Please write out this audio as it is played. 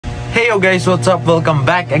Hey yo guys, what's up? Welcome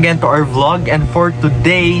back again to our vlog. And for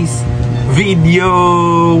today's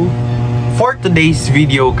video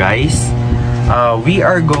guys, we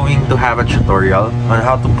are going to have a tutorial on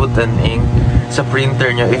how to put an ink sa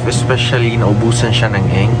printer nyo if especially naubusan siya ng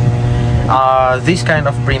ink. This kind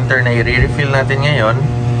of printer na i-refill natin ngayon.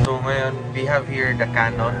 So ngayon, we have here the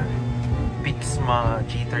CANON Pixma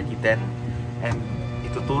G3010 and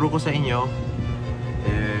ituturo ko sa inyo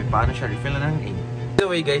paano siya refill ng ink. By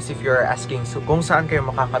the way guys, if you're asking so kung saan kayo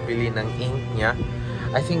makakabili ng ink niya,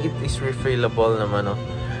 I think it is refillable naman, no?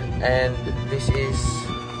 And this is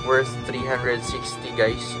worth 360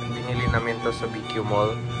 guys. Binili namin to sa BQ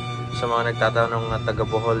Mall. Sa mga nagtatanong na taga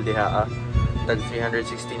Bohol diha, tag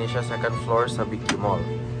 360 ni siya, second floor sa BQ Mall.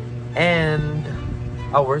 And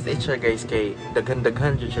worth it siya guys, kay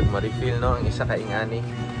daghan-daghan dyan siya ma-refill, no? Ang isa ka ingani.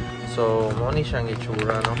 So mo ni siyang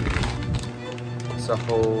itsura, no? Sa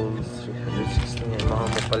whole 360 niya mga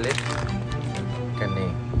mapalit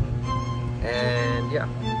kani. And yeah,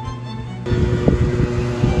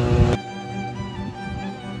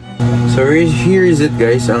 so here is it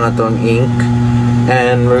guys, ang atong ink,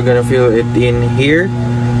 and we're gonna fill it in here.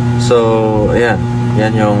 So yan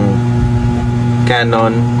yung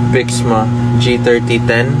CANON Pixma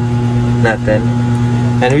G3010 natin,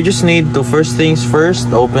 and we just need to, first things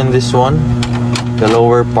first, open this one, the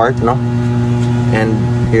lower part, no? And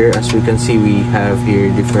here, as we can see, we have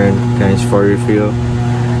here different kinds for refill,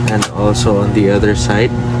 and also on the other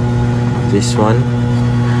side, this one.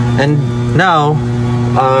 And now,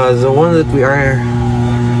 the one that we are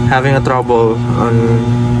having a trouble on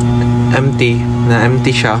empty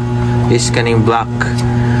siya, is kaning black.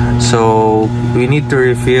 So we need to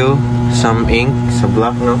refill some ink sa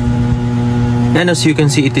black, no? And as you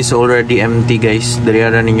can see, it is already empty guys. Dali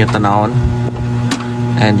ra ninyo tanawon.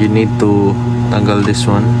 And you need to tanggal this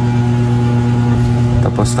one,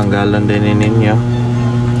 tapos tanggalan din ninyo.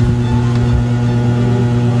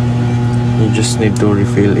 You just need to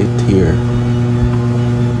refill it here.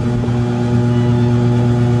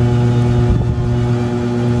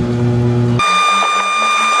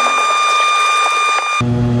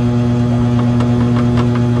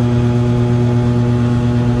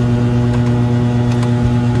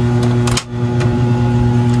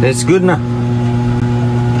 It's good na.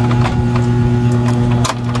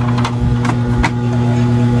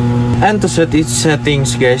 And to set its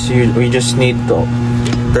settings guys, we just need to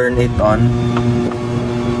turn it on.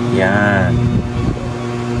 Yan.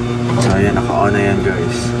 So yan, naka-on na yan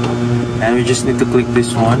guys. And we just need to click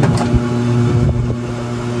this one.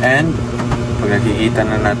 And pag nakikita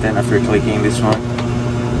na natin after clicking this one,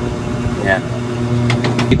 yan,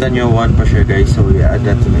 kita nyo 1 pa siya guys. So we add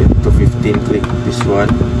that to 15. Click this one.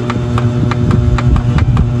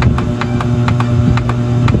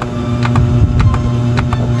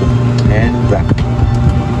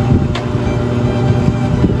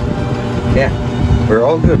 Yeah, we're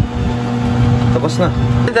all good. Tapos na.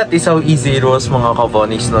 That is how easy it was mga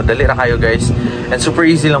kavonis, no? Dali na kayo guys. And super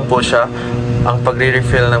easy lang po siya. Ang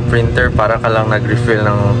pagre-refill ng printer, para ka lang nag-refill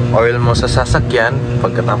ng oil mo sa sasakyan.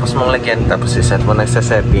 Pagkatapos mong lagyan, tapos iset mo na sa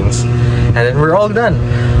settings. And then we're all done.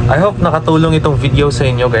 I hope nakatulong itong video sa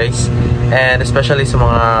inyo guys. And especially sa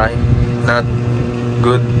mga not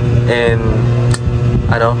good in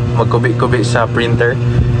magkubi-kubi sa printer.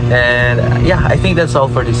 And yeah, I think that's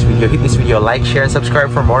all for this video. Hit this video, like, share, and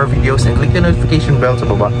subscribe for more videos, and click the notification bell sa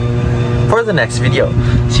baba for the next video.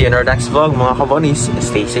 See you in our next vlog mga kabonis.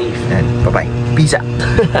 Stay safe and bye-bye. Peace out.